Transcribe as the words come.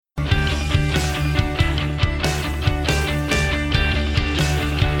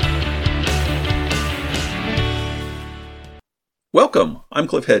Welcome, I'm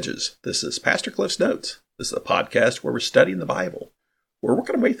Cliff Hedges. This is Pastor Cliff's Notes. This is a podcast where we're studying the Bible. We're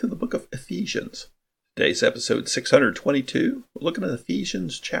working our way through the book of Ephesians. Today's episode 622. We're looking at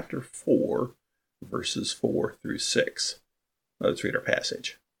Ephesians chapter 4, verses 4 through 6. Let's read our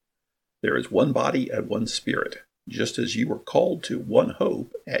passage. There is one body and one spirit, just as you were called to one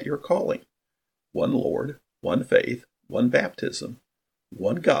hope at your calling. One Lord, one faith, one baptism,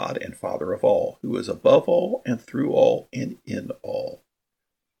 one God and Father of all, who is above all and through all and in all.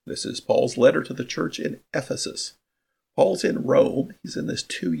 This is Paul's letter to the church in Ephesus. Paul's in Rome. He's in this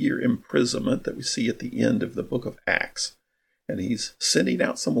 2-year imprisonment that we see at the end of the book of Acts. And he's sending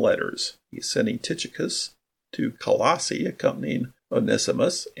out some letters. He's sending Tychicus to Colossae, accompanying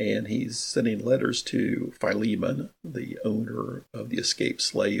Onesimus, and he's sending letters to Philemon, the owner of the escaped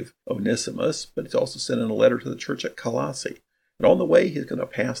slave Onesimus, but he's also sending a letter to the church at Colossae. And on the way, he's going to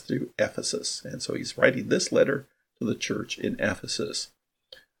pass through Ephesus. And so he's writing this letter to the church in Ephesus.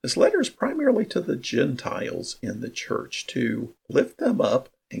 This letter is primarily to the Gentiles in the church to lift them up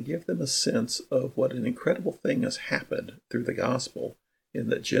and give them a sense of what an incredible thing has happened through the gospel in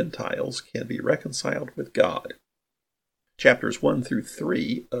that Gentiles can be reconciled with God. Chapters 1 through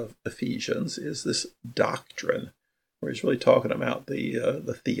 3 of Ephesians is this doctrine, where he's really talking about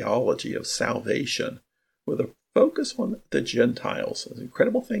the theology of salvation with a focus on the Gentiles. An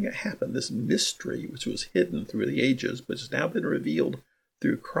incredible thing that happened, this mystery which was hidden through the ages, but has now been revealed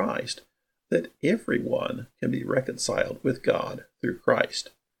through Christ, that everyone can be reconciled with God through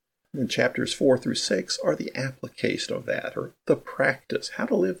Christ. And then chapters 4 through 6 are the application of that, or the practice, how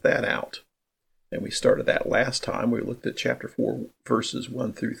to live that out. And we started that last time. We looked at chapter 4, verses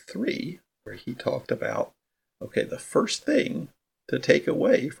 1 through 3, where he talked about, the first thing to take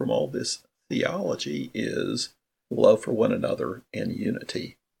away from all this theology is love for one another and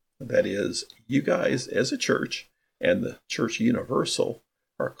unity. That is, you guys as a church and the church universal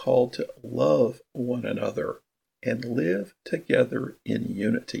are called to love one another and live together in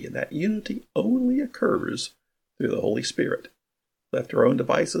unity. And that unity only occurs through the Holy Spirit. Left to our own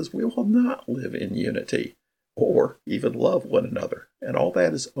devices, we will not live in unity or even love one another. And all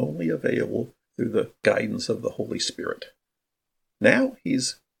that is only available through the guidance of the Holy Spirit. Now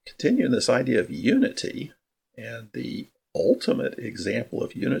he's continuing this idea of unity. And the ultimate example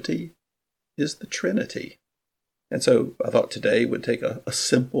of unity is the Trinity. And so I thought today would take a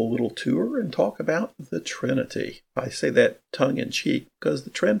simple little tour and talk about the Trinity. I say that tongue-in-cheek because the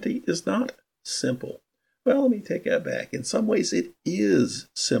Trinity is not simple. Well, let me take that back. In some ways it is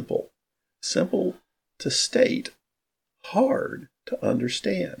simple. Simple to state, hard to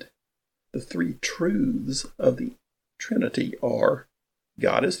understand. The three truths of the Trinity are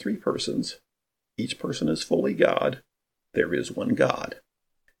God is three persons. Each person is fully God. There is one God.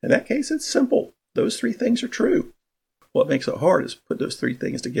 In that case, it's simple. Those three things are true. What makes it hard is put those three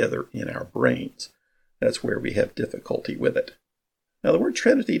things together in our brains. That's where we have difficulty with it. Now, the word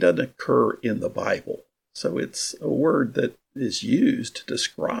Trinity doesn't occur in the Bible, so it's a word that is used to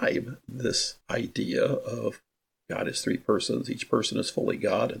describe this idea of God is three persons, each person is fully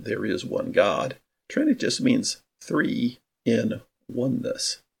God, and there is one God. Trinity just means three in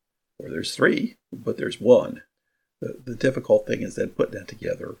oneness. Where there's three, but there's one. The difficult thing is then putting that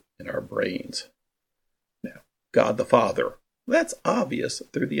together in our brains. Now, God the Father. That's obvious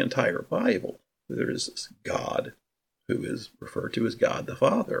through the entire Bible. There is this God who is referred to as God the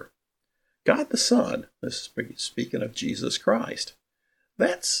Father. God the Son. This is speaking of Jesus Christ.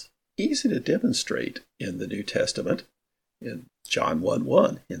 That's easy to demonstrate in the New Testament. In John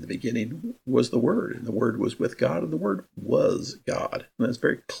 1:1, in the beginning was the Word, and the Word was with God, and the Word was God. And that's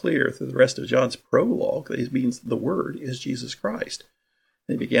very clear through the rest of John's prologue that it means the Word is Jesus Christ.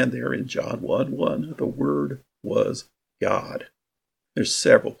 And he began there in John 1:1, the Word was God. There's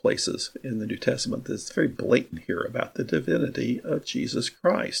several places in the New Testament that's very blatant here about the divinity of Jesus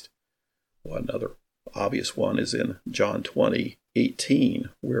Christ. One other obvious one is in John 20:18,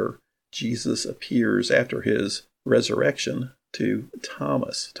 where Jesus appears after his resurrection to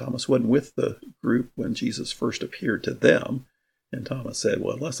Thomas. Thomas wasn't with the group when Jesus first appeared to them. And Thomas said,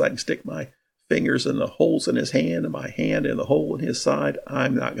 well, unless I can stick my fingers in the holes in his hand and my hand in the hole in his side,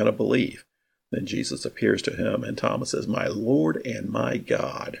 I'm not going to believe. Then Jesus appears to him and Thomas says, my Lord and my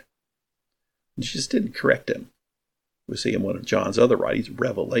God. And Jesus didn't correct him. We see in one of John's other writings,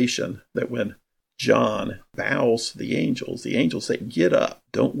 Revelation, that when John bows to the angels say, get up,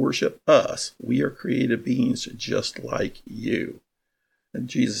 don't worship us. We are created beings just like you. And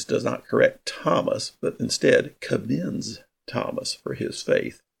Jesus does not correct Thomas, but instead commends Thomas for his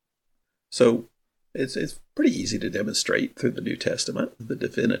faith. So it's pretty easy to demonstrate through the New Testament the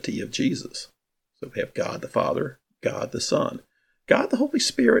divinity of Jesus. So we have God the Father, God the Son. God the Holy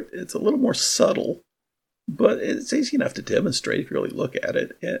Spirit, it's a little more subtle, but it's easy enough to demonstrate if you really look at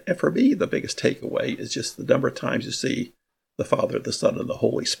it. And for me, the biggest takeaway is just the number of times you see the Father, the Son, and the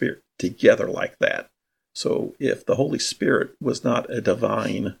Holy Spirit together like that. So if the Holy Spirit was not a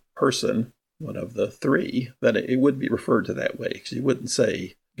divine person, one of the three, then it would be referred to that way. Because you wouldn't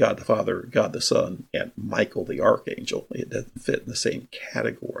say God the Father, God the Son, and Michael the Archangel. It doesn't fit in the same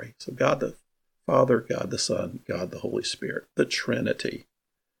category. So God the Father, God the Son, God the Holy Spirit, the Trinity.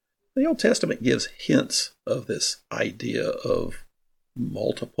 The Old Testament gives hints of this idea of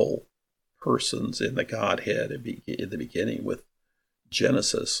multiple persons in the Godhead in the beginning with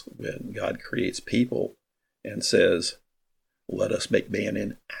Genesis, when God creates people and says, let us make man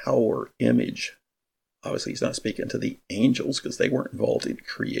in our image. Obviously, he's not speaking to the angels because they weren't involved in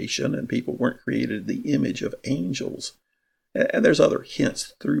creation and people weren't created in the image of angels. And there's other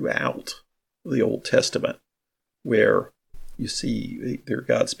hints throughout the Old Testament where you see either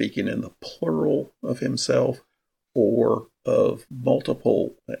God speaking in the plural of himself or of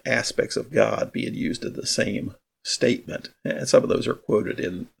multiple aspects of God being used in the same statement. And some of those are quoted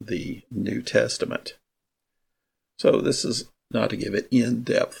in the New Testament. So this is not to give an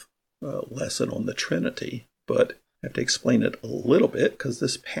in-depth lesson on the Trinity, but I have to explain it a little bit because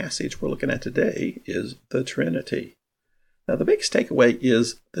this passage we're looking at today is the Trinity. Now, the biggest takeaway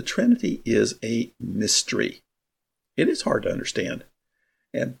is the Trinity is a mystery. It is hard to understand.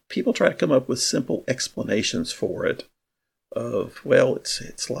 And people try to come up with simple explanations for it of, well,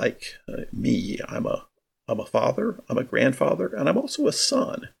 it's like me. I'm a father, I'm a grandfather, and I'm also a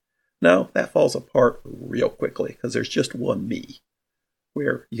son. No, that falls apart real quickly because there's just one me.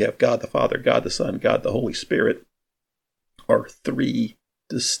 Where you have God the Father, God the Son, God the Holy Spirit are three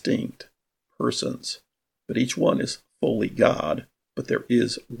distinct persons. But each one is fully God, but there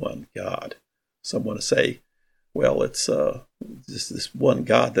is one God. Some want to say, well, it's this one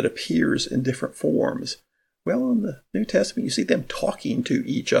God that appears in different forms. Well, in the New Testament, you see them talking to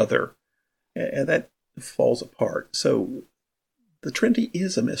each other, and that falls apart. So the Trinity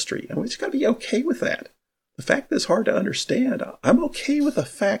is a mystery, and we just got to be okay with that. The fact that it's hard to understand, I'm okay with the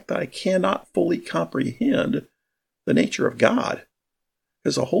fact that I cannot fully comprehend the nature of God.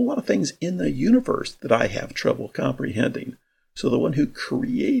 There's a whole lot of things in the universe that I have trouble comprehending. So the one who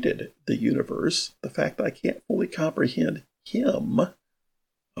created the universe, the fact that I can't fully comprehend him,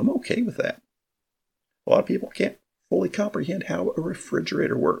 I'm okay with that. A lot of people can't fully comprehend how a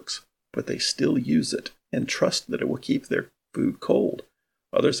refrigerator works, but they still use it and trust that it will keep their food cold.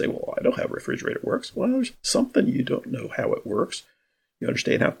 Others say, well, I know how a refrigerator works. Well, there's something you don't know how it works. You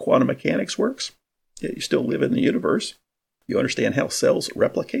understand how quantum mechanics works? Yeah, you still live in the universe. You understand how cells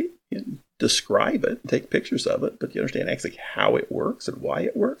replicate. You can describe it and take pictures of it, but you understand actually how it works and why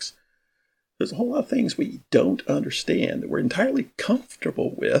it works. There's a whole lot of things we don't understand that we're entirely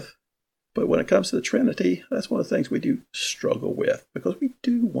comfortable with. But when it comes to the Trinity, that's one of the things we do struggle with because we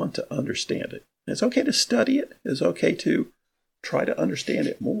do want to understand it. And it's okay to study it. It's okay to try to understand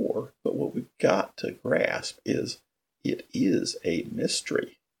it more. But what we've got to grasp is it is a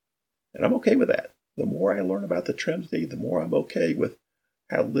mystery. And I'm okay with that. The more I learn about the Trinity, the more I'm okay with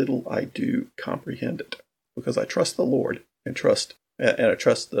how little I do comprehend it. Because I trust the Lord and I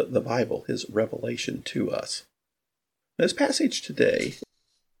trust the Bible, his revelation to us. This passage today,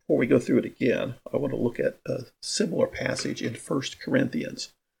 before we go through it again, I want to look at a similar passage in 1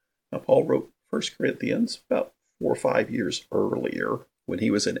 Corinthians. Now, Paul wrote 1 Corinthians about 4 or 5 years earlier when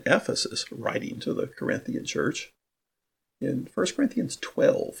he was in Ephesus writing to the Corinthian church. In 1 Corinthians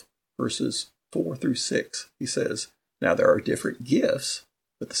 12, verses 4 through 6, he says, now there are different gifts,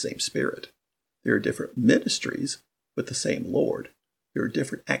 but the same Spirit. There are different ministries, but the same Lord. There are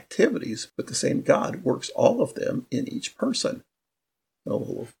different activities, but the same God works all of them in each person. A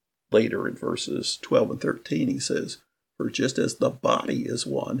little later in verses 12 and 13, he says, for just as the body is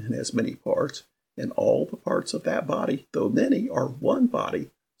one and has many parts, and all the parts of that body, though many, are one body,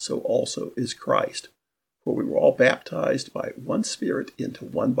 so also is Christ. For we were all baptized by one Spirit into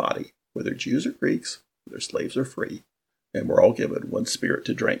one body, whether Jews or Greeks, whether slaves or free, and we're all given one Spirit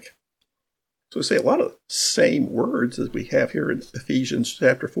to drink. So we say a lot of same words as we have here in Ephesians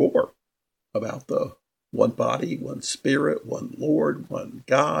chapter 4 about the one body, one Spirit, one Lord, one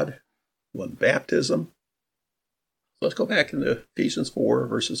God, one baptism. So let's go back into Ephesians 4,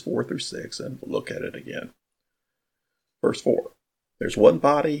 verses 4 through 6, and we'll look at it again. Verse 4, there's one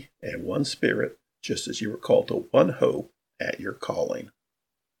body and one Spirit, just as you were called to one hope at your calling.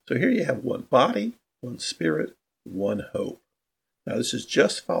 So here you have one body, one Spirit, one hope. Now this is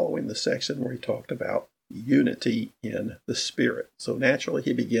just following the section where he talked about unity in the Spirit. So naturally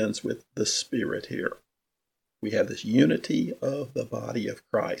he begins with the Spirit here. We have this unity of the body of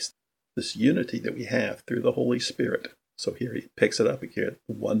Christ, this unity that we have through the Holy Spirit. So here he picks it up again,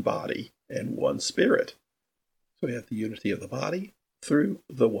 one body and one Spirit. So we have the unity of the body through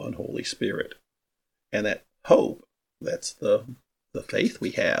the one Holy Spirit. And that hope, that's the faith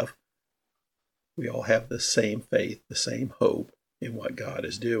we have. We all have the same faith, the same hope in what God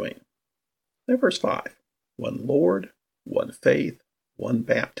is doing. Then verse 5, one Lord, one faith, one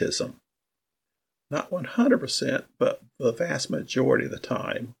baptism. Not 100%, but the vast majority of the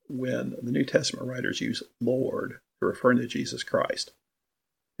time when the New Testament writers use Lord, they're referring to Jesus Christ.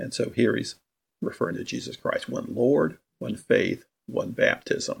 And so here he's referring to Jesus Christ. One Lord, one faith, one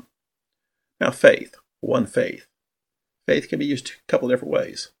baptism. Now faith, one faith. Faith can be used a couple of different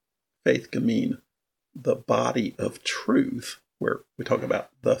ways. Faith can mean the body of truth, where we talk about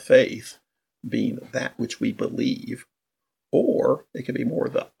the faith being that which we believe, or it can be more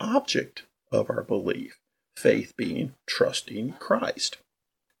the object of our belief, faith being trusting Christ.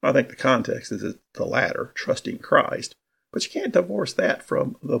 I think the context is the latter, trusting Christ, but you can't divorce that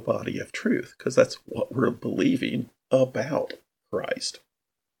from the body of truth, because that's what we're believing about Christ.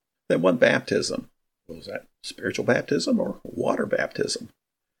 Then one baptism. Was that spiritual baptism or water baptism?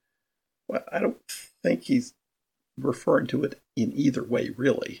 Well, I don't think he's referring to it in either way,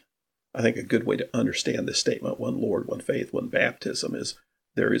 really. I think a good way to understand this statement, one Lord, one faith, one baptism, is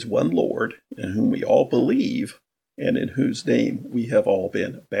there is one Lord in whom we all believe and in whose name we have all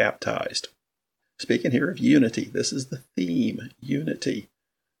been baptized. Speaking here of unity, this is the theme, unity.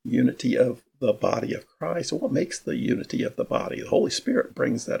 Unity of the body of Christ. So what makes the unity of the body? The Holy Spirit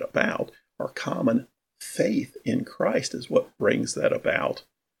brings that about. Our common faith in Christ is what brings that about,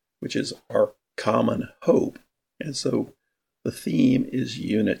 which is our common hope. And so the theme is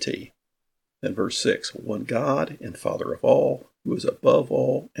unity. Then verse 6, one God and Father of all, who is above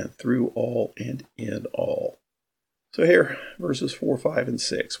all and through all and in all. So here, verses 4, 5, and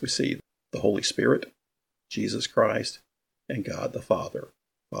 6, we see the Holy Spirit, Jesus Christ, and God the Father.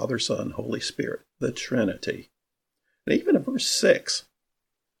 Father, Son, Holy Spirit, the Trinity. And even in verse 6,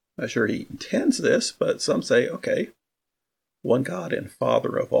 I'm not sure he intends this, but some say, okay, one God and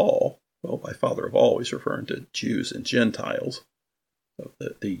Father of all. Well, by Father of all, he's referring to Jews and Gentiles,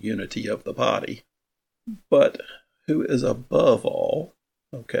 the unity of the body. But who is above all,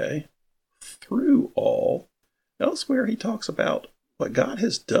 okay, through all. Elsewhere he talks about what God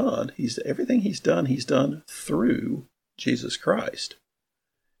has done. Everything he's done through Jesus Christ.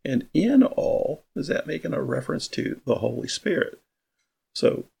 And in all, is that making a reference to the Holy Spirit?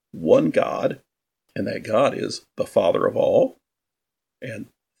 So one God, and that God is the Father of all, and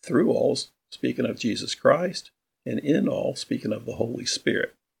through all, speaking of Jesus Christ, and in all, speaking of the Holy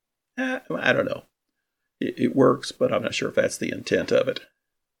Spirit. I don't know. It works, but I'm not sure if that's the intent of it.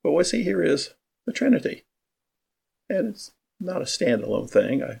 But what we see here is the Trinity. And it's not a standalone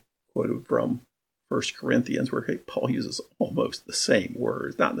thing. I quoted from 1 Corinthians, where Paul uses almost the same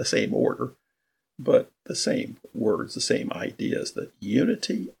words, not in the same order, but the same words, the same ideas, the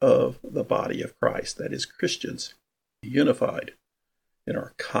unity of the body of Christ, that is Christians, unified in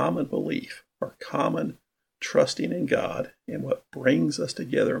our common belief, our common trusting in God, and what brings us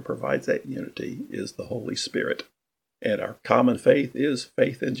together and provides that unity is the Holy Spirit. And our common faith is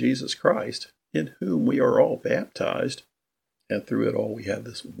faith in Jesus Christ, in whom we are all baptized, and through it all we have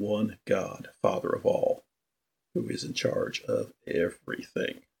this one God, Father of all, who is in charge of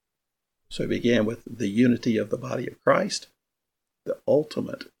everything. So we began with the unity of the body of Christ. The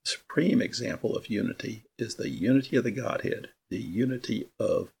ultimate, supreme example of unity is the unity of the Godhead, the unity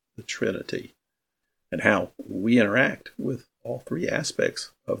of the Trinity, and how we interact with all three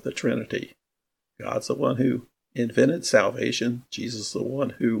aspects of the Trinity. God's the one who invented salvation. Jesus is the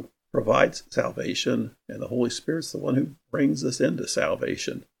one who provides salvation, and the Holy Spirit's the one who brings us into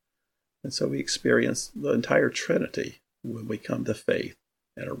salvation. And so we experience the entire Trinity when we come to faith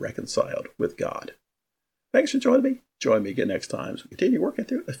and are reconciled with God. Thanks for joining me. Join me again next time as we continue working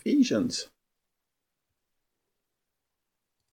through Ephesians.